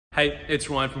Hey, it's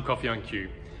Ryan from Coffee on Cue.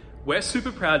 We're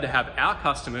super proud to have our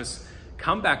customers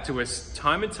come back to us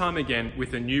time and time again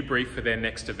with a new brief for their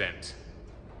next event.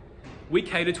 We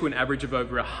cater to an average of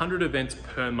over 100 events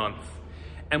per month,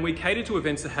 and we cater to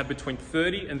events that have between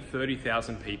 30 and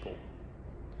 30,000 people.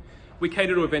 We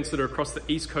cater to events that are across the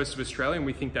east coast of Australia, and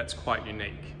we think that's quite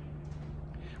unique.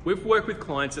 We've worked with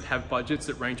clients that have budgets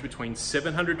that range between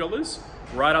 $700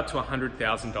 right up to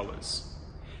 $100,000.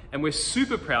 And we're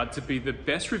super proud to be the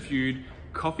best reviewed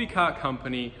coffee cart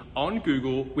company on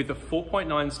Google with a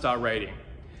 4.9 star rating.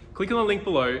 Click on the link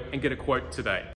below and get a quote today.